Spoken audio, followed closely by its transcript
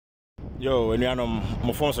Yo, when you are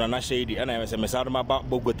my phones are not shady, and I say, about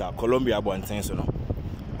Bogota, Colombia, born things, you know.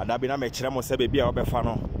 And I've been a chemo say, baby, I'll be fan.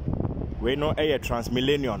 We know a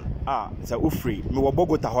transmillennium. It's a free. Me wa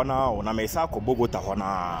Bogota hona, na me sako Bogota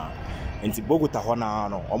hona. Inti Bogota hona,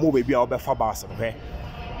 no, or move baby, I'll be fabas, okay?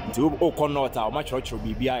 Into O Conota, or my church will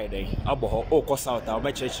be day. Abo O Cosouth, or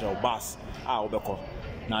my church or bus. Obeko.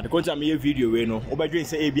 Now, the content me a video, you know, Obadrin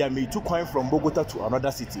say, me took coin from Bogota to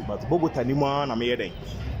another city, but Bogota Nima, na me day.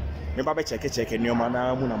 Remember check and your man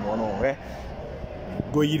eh?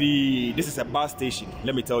 Go this is a bus station.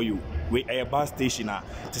 Let me tell you, we are a bus station now.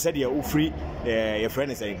 To say you're free, your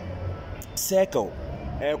friend is saying circle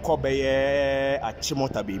Kobe a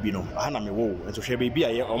Chimota baby no. Hana me wo and to share baby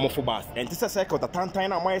a almost for bus. And this is a circle the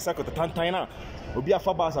Tantina, my circle the Tantina will be a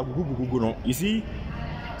for bus of Google no. You see?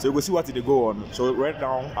 So we'll see what they go on. So right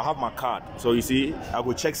now I have my card. So you see, I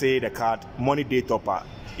will check say the card, money day topper.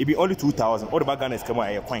 It be only 2,000. All the baggers come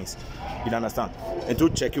out coins. You understand? And to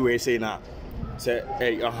check you where you say now, say,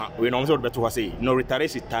 hey, we know what better say. No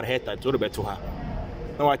retardation is tarheta. It's all better her.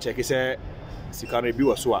 Now I check. He say, she can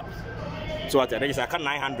review a swap. So I tell you, I can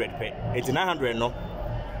 900 pay. It's 900 no.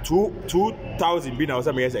 2,000 be now.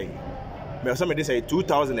 Some saying. But some they say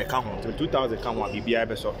 2,000 account. 2,000 account one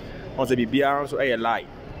BBI so. On the BBI so a lie.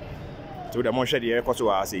 So the more share the air cost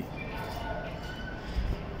I say.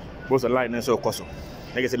 Both a line and so cost.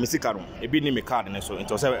 Like I said, Missy Caron, a bit in my card and so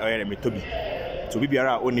into 7 area me to be. To be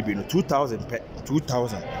only be 2,000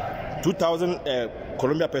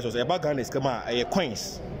 Colombia pesos. A bag is come a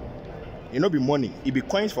coins. You know, be money. It be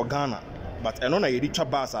coins for Ghana, but I know you reach a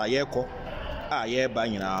bus a year co. Yeah,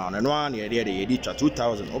 buying now, and one year they reach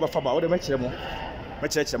 2,000 over for about the match.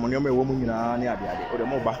 Match money woman near the other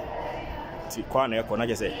mobile. See, Kwan Echo, I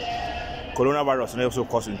just say coronavirus also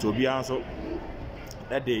causing to be so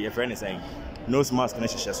that day your friend is saying. Nose mask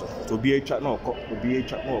necessary. To be a chat no, to be a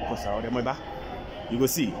chat no, cause you go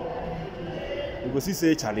see. You go see,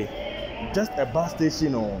 say Charlie, just a bus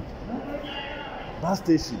station or bus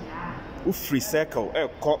station. Who free circle,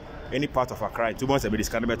 any part of Accra. 2 months a bit this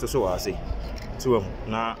kind of better, so I say. So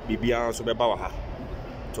now, BBR so be bawa.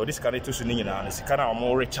 So this kind of to sending na, this kind of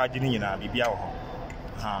more recharging na BBR.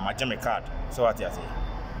 My Jamaican card. So what I say.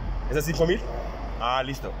 Is that it for me?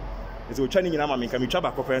 Listo. So Chinese na mama can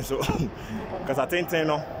travel ko so cuz I think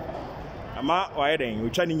no ama why then you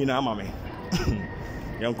Chinese na mama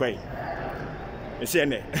yan kwai e se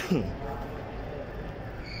ne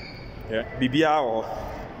yeah bibia o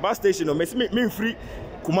bus station no me free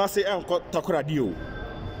Kumasi enko takora dio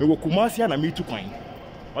me wo Kumasi na me tu kwan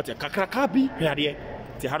what kakraka bi hwade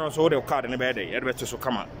ti ha no so the card ne be dey e be so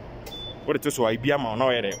kama what to so I bia ma no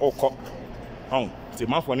ye dey okọ ti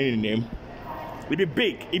manfo ne name. It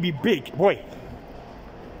be big, boy.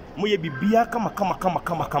 Moye be bia kama.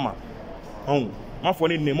 My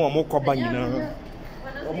phone in name more company now.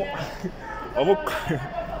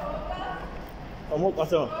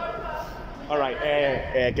 All right,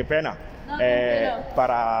 qué pena.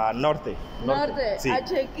 Para norte. Sí.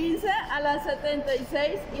 H15 a las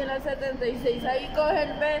 76 y a las 76 ahí coge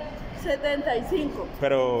el B75.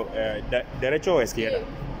 Pero derecho o izquierda. Sí.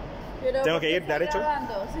 Tengo que ir derecho.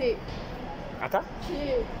 Grabando, sí. ¿Acá? Sí.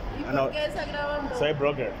 ¿Y por qué está grabando? Soy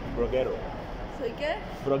bloguero. ¿Soy qué?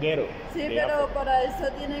 Bloguero. Sí, pero para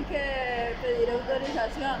eso tienen que pedir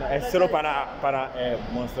autorización. Es solo para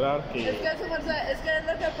mostrar que... Es que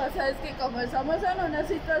lo que pasa es que como estamos en una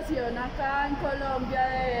situación acá en Colombia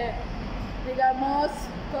de, digamos,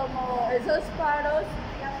 como esos paros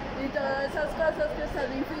y todas esas cosas que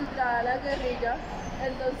están infiltradas la guerrilla,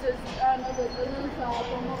 entonces a nosotros nos da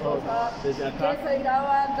como cosa que estoy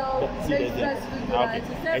grabando la infraestructura del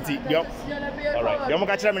sistema. Entonces yo le pido el favor. Yo me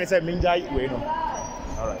caché me dice minjai bueno.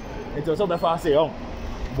 All right. Entonces me fa say on.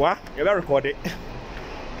 Boy, you better record it.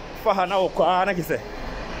 For now kwa na kise.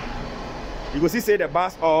 You go see say the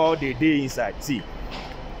bus all the day inside. See. You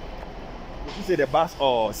see say the bus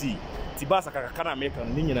all see. The bus akaka na make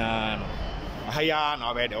ni nyina no. Haya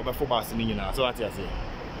na obede obefo bus ni nyina. So what you say?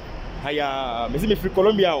 Haya, me free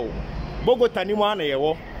Colombia o. Bogota ni mo na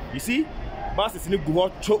yewo. You see? Bus is ni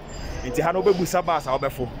go cho. Nti ha no be busa bus a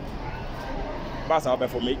obefo. Bus a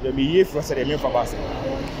obefo me ye for say me for bus.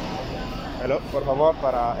 Hello, por favor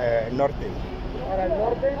para el norte. Para el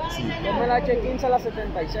norte, sí. Toma el H15 a la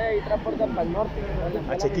 76 y transportan para el norte.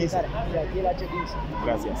 H15. Y aquí el H15.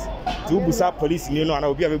 Gracias. Tu busa police ni no ana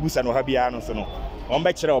obi a busa no ha bia no so no. On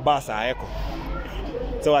be kire obasa eko.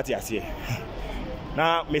 So what you say?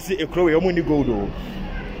 Na me see a crow we omo ni gold o.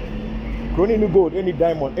 Crow ni gold, any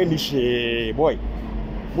diamond, any she boy.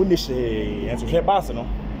 Mo ni she, en so she bass no.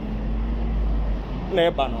 Na e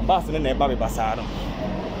ba no, bass na e ba be basa no.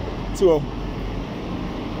 So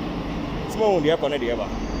Timo on the aircon the ever.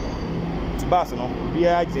 Tibas no, be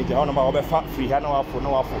a judge on about free hand no for.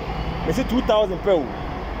 They say 2,000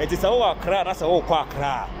 per. It is our cra, that's our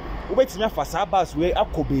cra. Wait me for Sabas way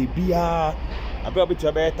up baby. I be to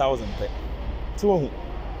about 1,000 per.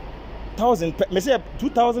 2,000 per. Me say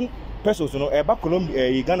 2,000 pesos no. Back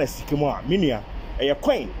Colombia, Ghana Sikimo, Minia, a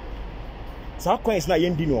coin. So coins na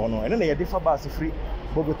yendi no no. And then they differ bus free.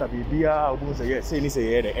 Bogota baby. Obu say yes. Say ni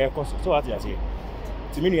say the air cost. So what you say?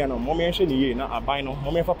 Timinia no. Mommy enhwe ni ye na aban no.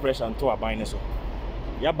 Mommy fa pressure nto aban ne so.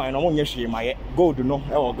 Ya ban no mo nye hwe maye. Gold no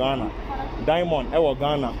e wo Ghana. Diamond e wo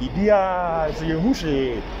Ghana. Bibia so ye hu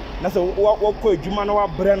hwe. Na so wo ko adwuma no wa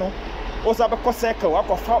bre no. O sa be ko circle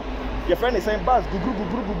akọfa. Your friend is saying bus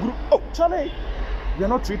guguru. Oh, Charlie. We are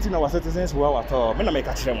not treating our citizens well at all. Me na make a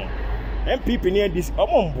kire mo. MPP near this.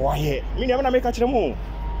 Omo mbo here. Me na make a kire mo.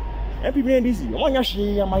 MPP near this. Omo nya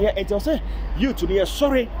hwe maye. E say you to be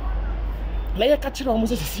sorry. Na ye ka kire omo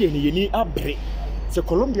say sisi eni ni abre. Say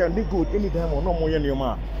Colombia dey good any time or no mo ye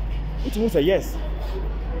nioma. It means say yes.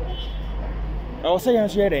 I was saying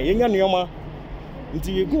share there. Ye nya nioma.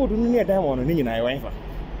 Nti ye good no near time no ni nyina ye wan fa.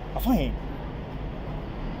 Afan.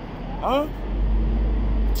 Ah?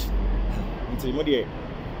 Nti mo de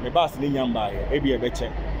me bass ni nyamba ye. E bi e be che.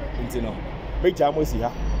 Nti no. Be ja mo si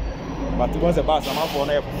ha. But once the bass am for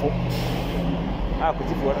na ye fofo. Ah, could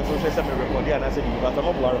you for the social media record here and I said, but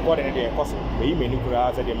I'm not recording the cost. The email you could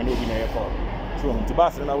have said the menu in a call. So, to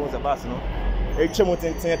Bass and I was a bass, no? HM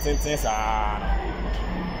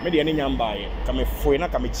 10 maybe any young buyer come for na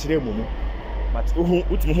come chiremu. But who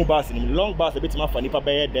bass in long bass a bit more funny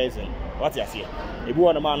per dozen. What you see? If you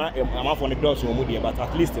want a man, I'm off on the doors from Moody, but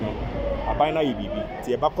at least, you know, I buy now EBB.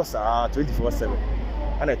 The Bacos are 24/7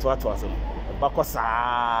 and a 12,000. Bacos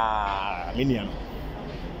are minion.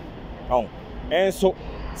 Oh. And so,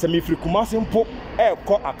 semi free Kumasi mpo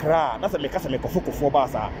ko Accra. That's a make us make a focus for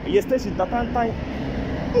Basa. Yes, station that time.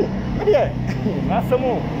 Yeah, that's some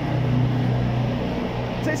more.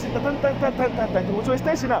 Station that so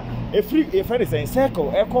station a free a friend is in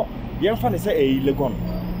circle. Echo, young fan is a legon.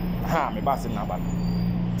 Ha, me bass in Naba.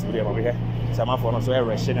 So we over here. Some for us so a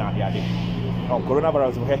ration and the other. On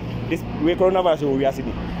coronavirus, we this we coronavirus we are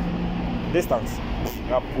seeing distance.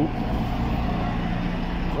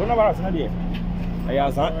 Coronavirus not there. I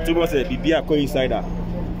ask to go say bibia ko inside that.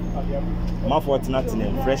 Ma for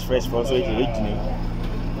nothing fresh for so it reach me.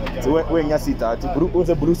 So when you sit at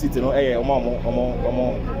the blue seat no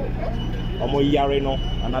omo yare no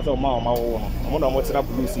and that's omo no tira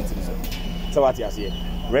blue seat so what you say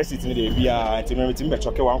red seat ni dey bia until me be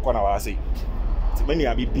choke one corner wa say ti me ni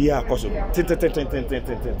bibia ko so ten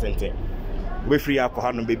we free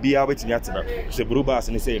alcohol no bibia we timi atena so blue bus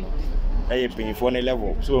ni say no paying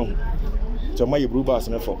level so my blue bus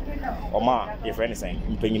no for oma if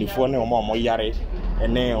anything paying for na oma yare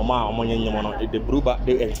and then oma nyanyemo no the blue bus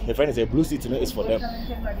the friend say blue seat no is for them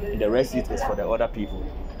the red seat is for the other people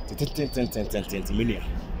 10 million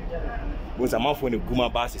was a man for the guma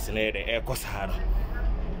bus is in the air cost hard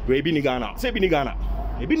we be ni Ghana say be ni Ghana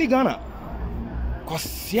e be ni Ghana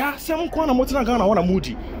cause ya some corner motor Ghana wanna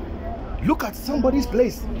moody look at somebody's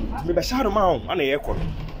place me be shadow man and air call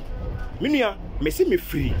minia me see me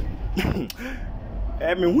free me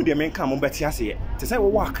hu de men kan mo beti ase te say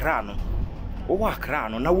wo Accra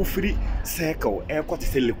no na wo free circle air call te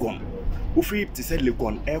say Legon wo free te say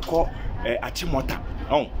Legon air call Achimota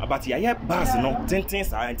oh about ya bus no 10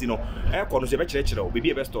 sa no air call no se be kire baby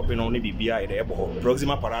e be stop no na bibia e dey ebo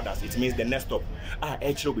proxima paradas it means the next stop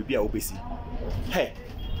air kire baby a obesi hey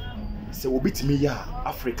say obitimi ya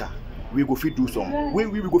Africa we go fit do some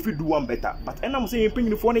we go fit do one better but and I'm saying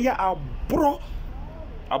pingin for ya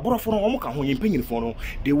abro for no ka ho pingin for no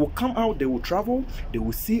they will come out they will travel they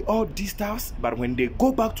will see all these stuffs but when they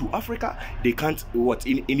go back to Africa they can't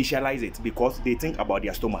initialize it because they think about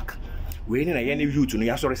their stomach we na yen youth no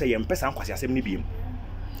ya sorry say yem pesa nkwase asem ni biem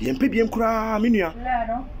yem pe biem kura menua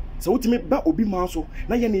so ultimate ba obi man so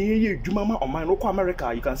na yen ye adwuma ma oman no ko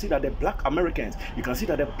America you can see that the black Americans you can see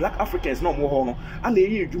that the black Africans no mo ho no and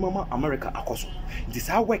ye adwuma ma America akoso this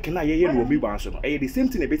how work na ye no obi ban so no the same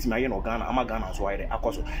thing e betima ye no Ghana ama Ghana so aye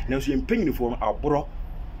akoso na so yem panyini fo aboro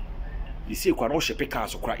you see kwa no shepe car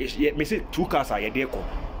so kura me say 2 cars are ye dey ko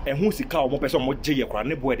ehun sika o mo pese mo je ye kura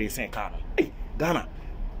ne boy dey sen car no Ghana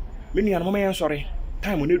many and moment sorry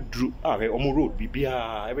time when you drew on road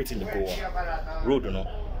bibia everything to go road no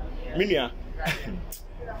many ya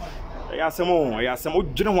some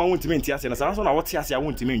general want to maintain as so na what I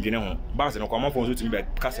want to maintain ho bas no kwama fon so timi be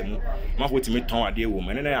kase mu ma fo timi ton ade wo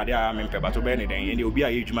me na ade a me peba to be ne den ye obi a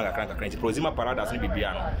ye dwuma kakran proxima paradas ne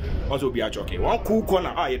bibia no also obi a choke one cool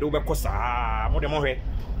corner ye do be kosa mo de mo hwe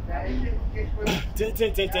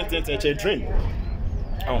train.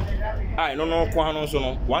 Oh, I don't know.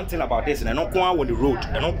 One thing about this, and I don't know on the road.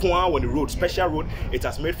 I don't know on the road. Special road. It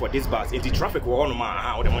has made for this bus. It's the traffic will on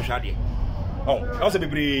my the oh, also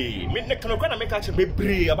be me can make action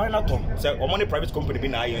be about not so or money private company be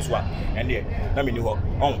na yen so and there na me ni ho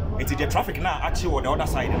oh it's the traffic now actually on the other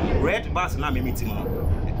side red bus na me meeting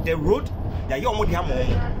the road ya you omo dey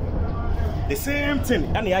the same thing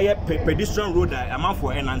and ya pedestrian road amount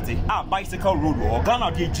for enante bicycle road or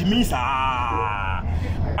Ghana dey Jimmy's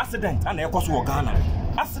accident and e cause for Ghana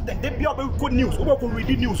accident they be good news we go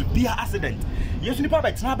read news be accident yes ni pa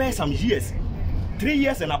bet na be some years 3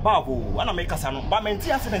 years and above, when I make a son, but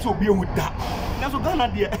mentally accidents will be with that. Now, so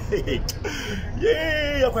Ghana, dear,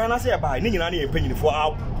 yeah, I can say about any opinion for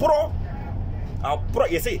our pro.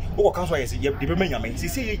 You say, oh, council, I say, you remember,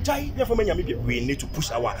 see, we need to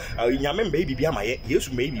push our young baby behind my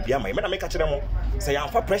yes, maybe behind my make a channel. Say, I'm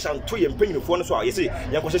for pressure to you and paying the phone. So, you see,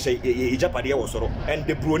 Yanko say, Japadia was so, and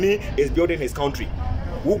the Bruni is building his country.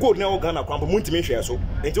 Who go now Ghana, Cramp, Muntimin, so,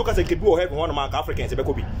 and took us a kid who have one of my Africans,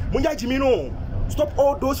 Bekobi. Munja Jimino. Stop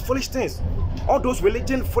all those foolish things, all those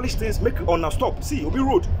religion foolish things. Make it on a stop. See, you'll be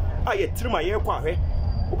rude. I trim my ear qua.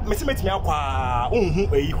 Messi met me out. A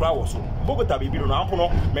crowd also. Bogota be no ampono.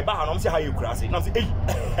 Me ba hanom say how you crazy. Now say, hey,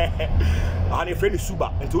 and a friend is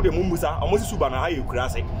Suba and told the Mumusa, almost Suba na how you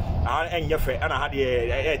crazy. And your friend and I had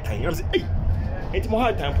a time. I say, hey, it's more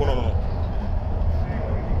hard time for no.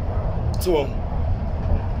 So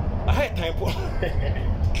I had time for.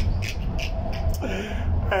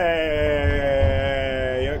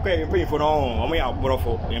 You're paying for no, we are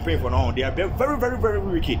brothel, you're paying for no, they are very, very, very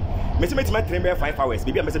wicked. Mr. Met train 5 hours,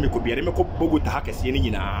 maybe I could be a remote Bogota hackers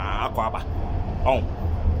in Aquaba. Oh,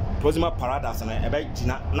 Prosima Paradas and I bet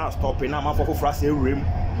now stopping now for frosty room.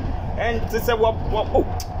 And to say, what, oh,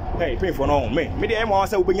 hey, paying for no, me, maybe I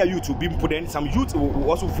want to open your YouTube, be put in some youth will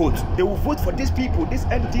also vote. They will vote for these people, this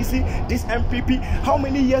NDC, this MPP. How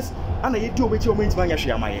many years? And I do with your main man,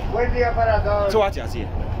 Yashia. So what you see?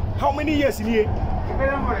 How many years in here?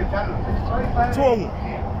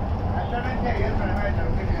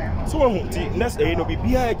 So next day, no be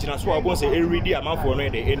here. So I won't say every day amount for the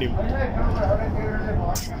enemy.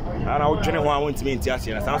 And I'll general want to mean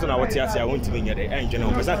Tiasia. And I want Tiasia, I want to mean the engine.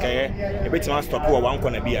 But I a bit of stop who one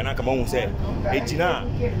corner be and I come on say, Ejina.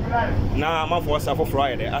 Now I'm for Suffer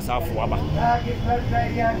Friday as our Waba.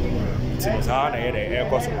 It's hard air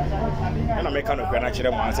cost. And I make kind of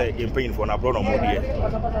natural man say in pain for an abroad or more dear.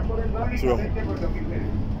 So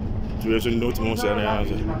you know to most or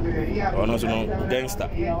not no gangster.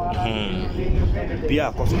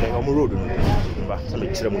 Pia cost on the road. But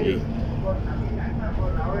some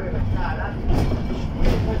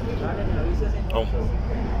oh,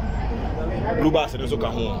 blue bus is okay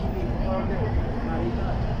home.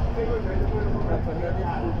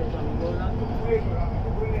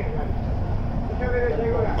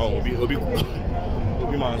 Oh,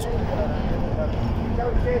 Obi Manso.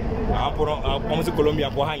 I'm Colombia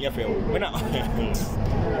for hang your fail. When I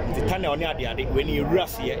the tunnel near the when you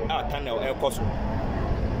rush here, our tunnel air cost.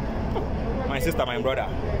 My sister, my brother,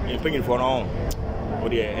 you're paying for no. Oh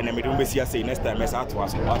dear, and I'm going to say next time I start to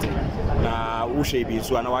ask party. Now, who should be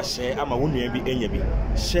so? And I share. I'm a woman be any be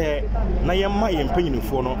share. Now, you're my paying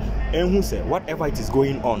for no. And who say whatever it is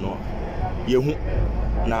going on, no, you.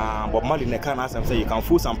 Nah, but Mali can ask and say you can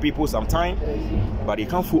fool some people sometime, but you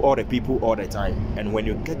can't fool all the people all the time. And when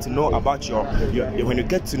you get to know about when you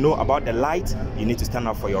get to know about the light, you need to stand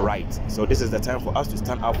up for your right. So this is the time for us to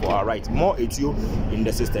stand up for our right. More it's you in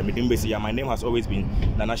the system. My name has always been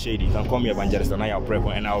Nana Shady. You can call me evangelist and I'll pray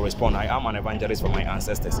and I'll respond. I am an evangelist for my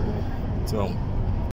ancestors. So